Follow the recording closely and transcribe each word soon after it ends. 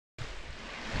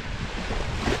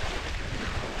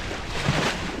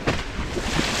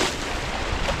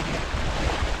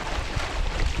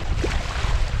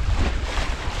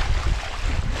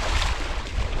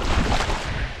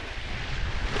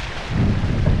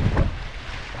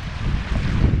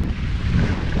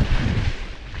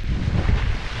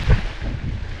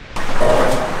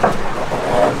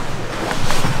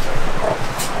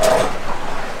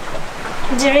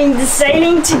the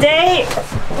sailing today.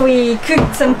 We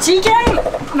cooked some chicken,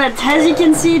 but as you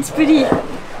can see it's pretty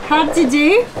hard to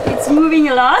do. It's moving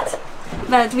a lot,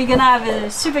 but we're gonna have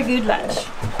a super good lunch.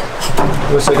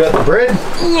 We also got the bread?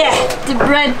 Yeah, the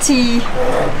bread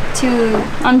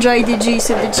to enjoy the juice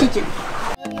of the chicken.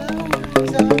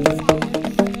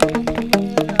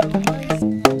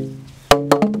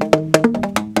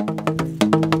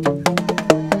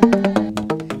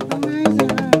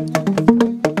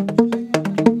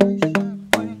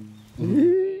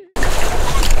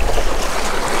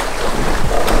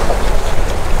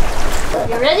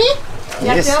 You ready? You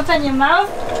Yes. have to open your mouth.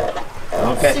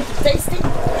 Okay. Super tasty.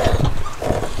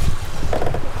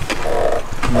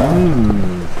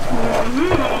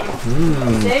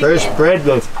 Fresh bread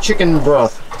with chicken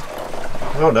broth.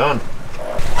 Well done.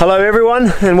 Hello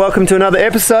everyone and welcome to another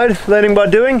episode of Learning by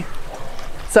Doing.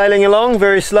 Sailing along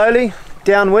very slowly,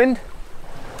 downwind.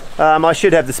 I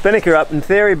should have the spinnaker up in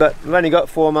theory, but I've only got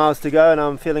 4 miles to go and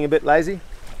I'm feeling a bit lazy.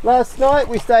 Last night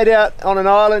we stayed out on an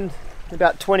island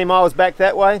about 20 miles back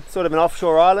that way, sort of an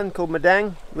offshore island called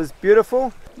Madang. It was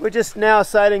beautiful. We're just now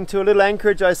sailing to a little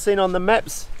anchorage I've seen on the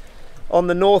maps on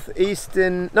the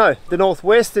northwestern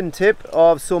tip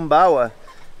of Sumbawa,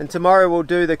 and tomorrow we'll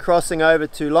do the crossing over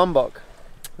to Lombok.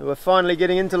 We're finally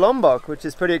getting into Lombok, which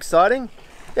is pretty exciting.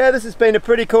 Yeah, this has been a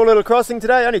pretty cool little crossing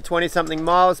today, only 20 something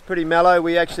miles, pretty mellow.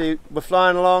 We actually were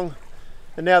flying along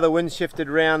and now the wind shifted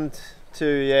around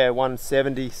to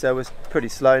 170, so it's pretty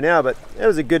slow now, but it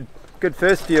was a good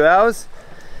first few hours.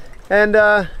 And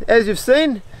as you've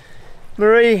seen,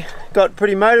 Marie got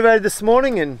pretty motivated this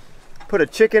morning and put a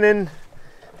chicken in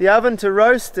the oven to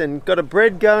roast and got a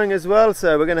bread going as well,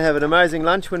 so we're going to have an amazing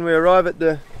lunch when we arrive at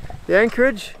the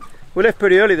anchorage. We left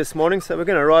pretty early this morning, so we're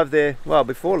going to arrive there well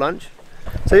before lunch.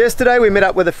 So yesterday we met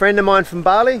up with a friend of mine from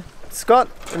Bali, Scott,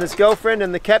 and his girlfriend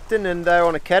and the captain, and they were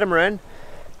on a catamaran,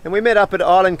 and we met up at an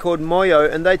island called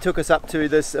Moyo, and they took us up to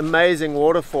this amazing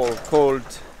waterfall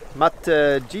called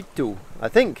Mata Jitu, I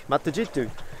think, Mata Jitu.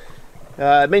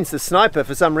 It means the sniper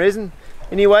for some reason.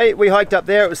 Anyway, we hiked up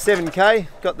there, it was 7k,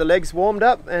 got the legs warmed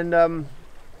up, and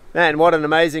man, what an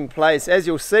amazing place. As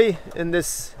you'll see in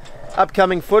this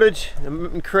upcoming footage,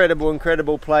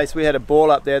 incredible place. We had a ball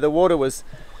up there. The water was,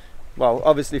 well,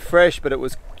 obviously fresh, but it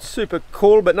was super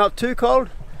cool, but not too cold.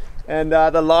 And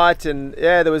the light, and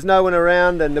yeah, there was no one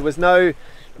around, and there was no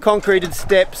concreted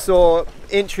steps or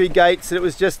entry gates. It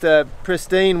was just a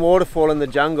pristine waterfall in the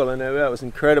jungle, and it was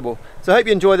incredible. So I hope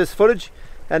you enjoy this footage.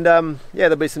 And yeah,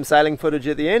 there'll be some sailing footage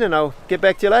at the end, and I'll get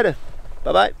back to you later.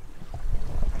 Bye bye.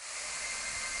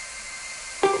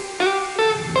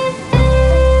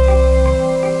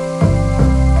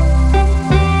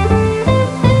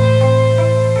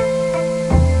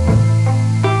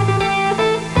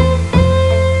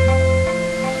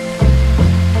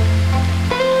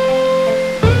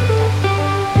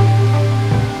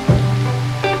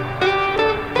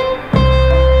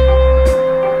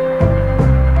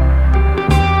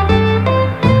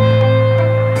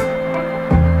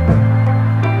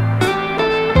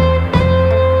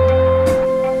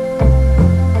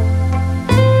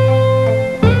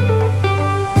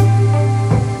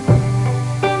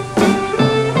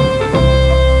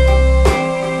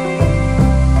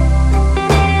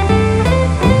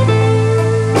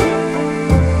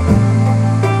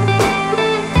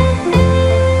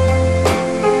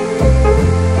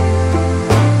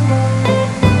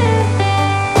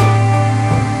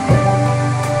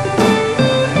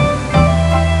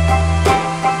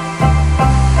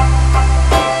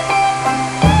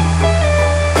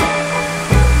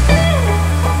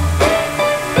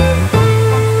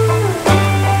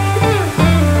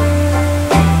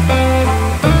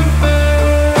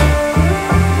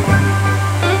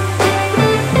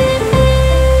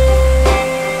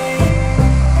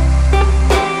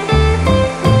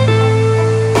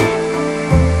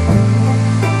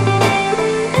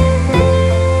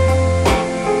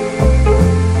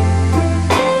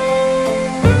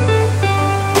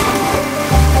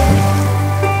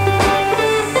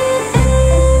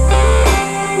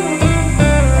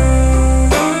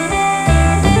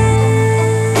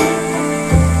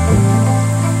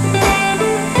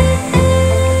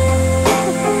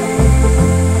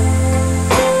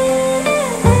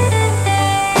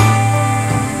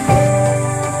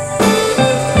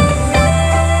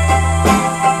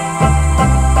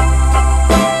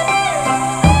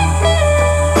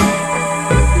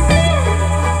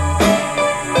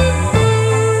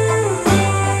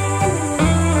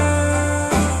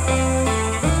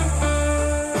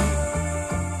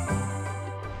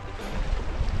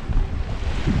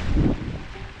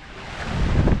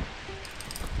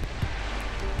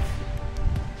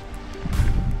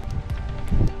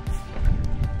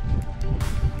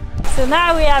 So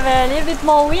now we have a little bit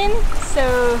more wind,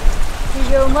 so we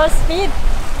go more speed.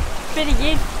 Pretty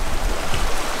good.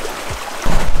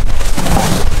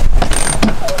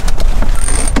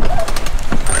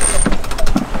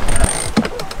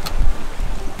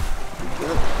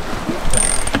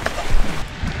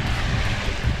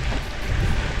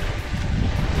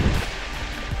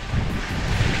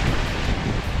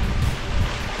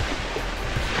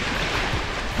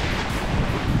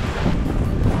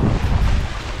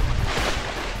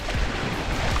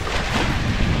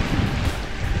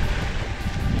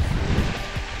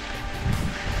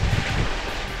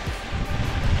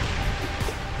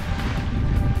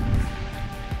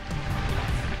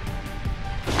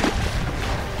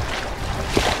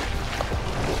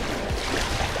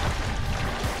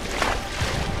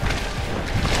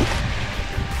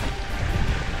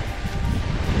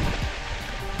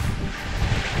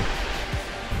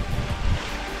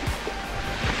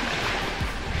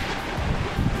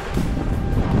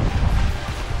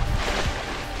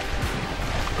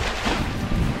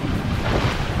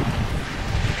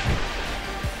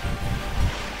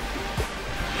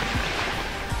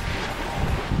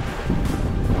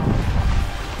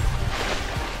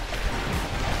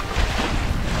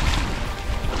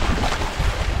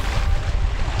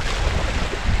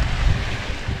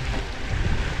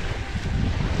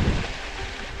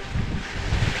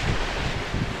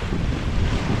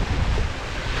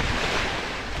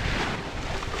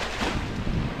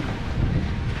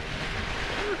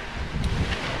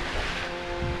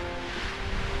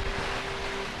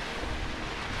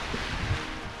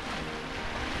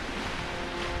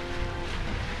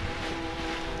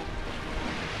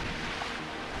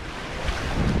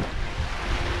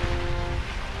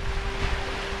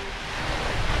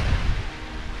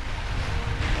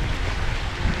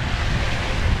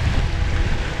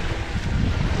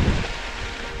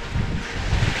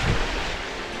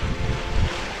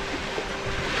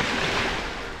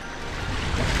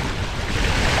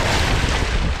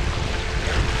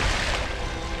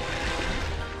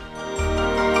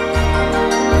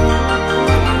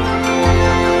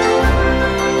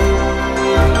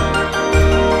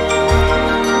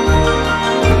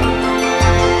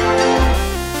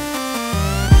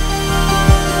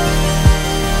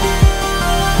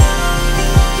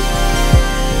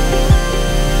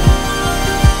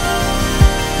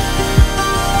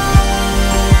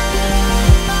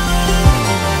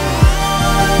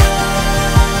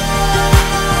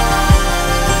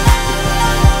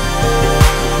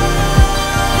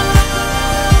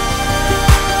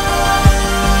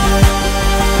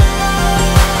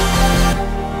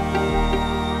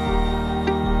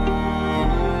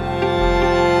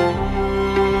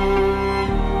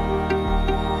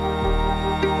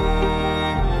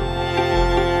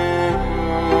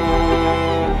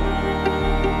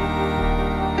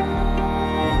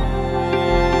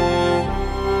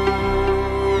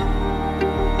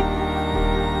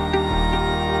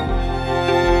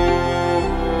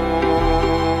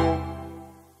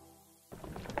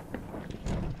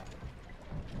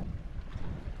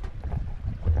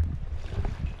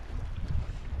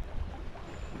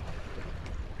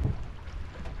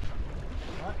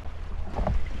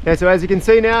 Yeah, so as you can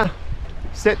see now,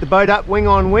 set the boat up wing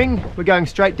on wing. We're going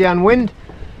straight downwind.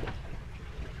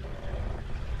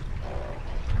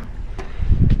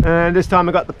 And this time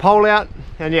I got the pole out,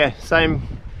 and yeah, same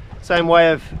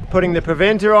way of putting the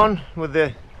preventer on with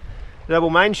the double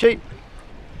main sheet.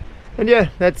 And yeah,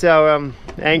 that's our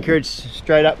anchorage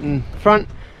straight up in front.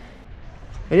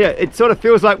 And yeah, it sort of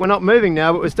feels like we're not moving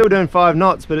now, but we're still doing 5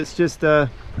 knots, but it's just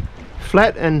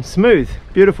flat and smooth.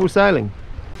 Beautiful sailing.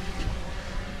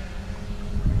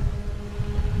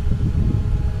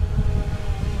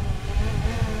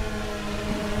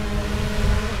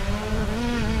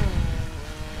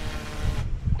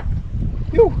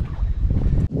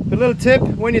 A little tip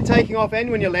when you're taking off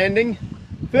and when you're landing,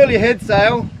 furl your head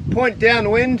sail, point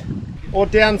downwind or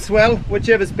down swell,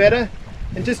 whichever's better,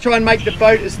 and just try and make the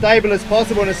boat as stable as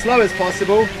possible and as slow as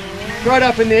possible. Right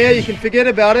up in the air, you can forget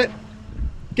about it.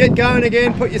 Get going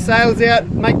again, put your sails out,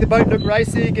 make the boat look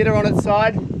racy, get her on its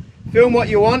side, film what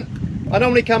you want. I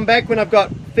normally come back when I've got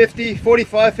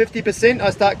 50%, I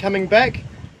start coming back.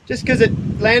 Just because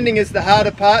landing is the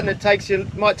harder part, and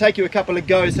it might take you a couple of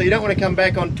goes, so you don't want to come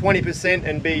back on 20%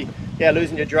 and be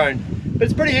losing your drone. But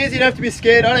it's pretty easy, you don't have to be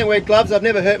scared. I don't wear gloves, I've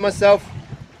never hurt myself.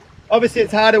 Obviously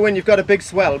it's harder when you've got a big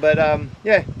swell, but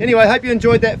yeah. Anyway, hope you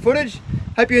enjoyed that footage.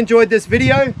 Hope you enjoyed this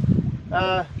video.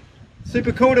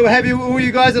 Super cool to have all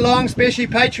you guys along, especially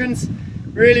patrons.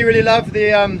 Really love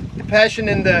the passion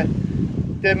and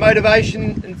the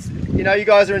motivation, and you know, you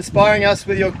guys are inspiring us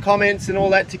with your comments and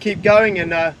all that to keep going,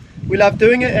 and we love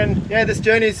doing it, and yeah, this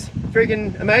journey's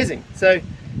freaking amazing. So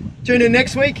tune in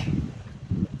next week.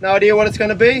 No idea what it's going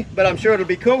to be, but I'm sure it'll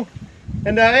be cool.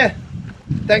 And yeah,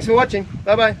 thanks for watching.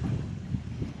 Bye bye.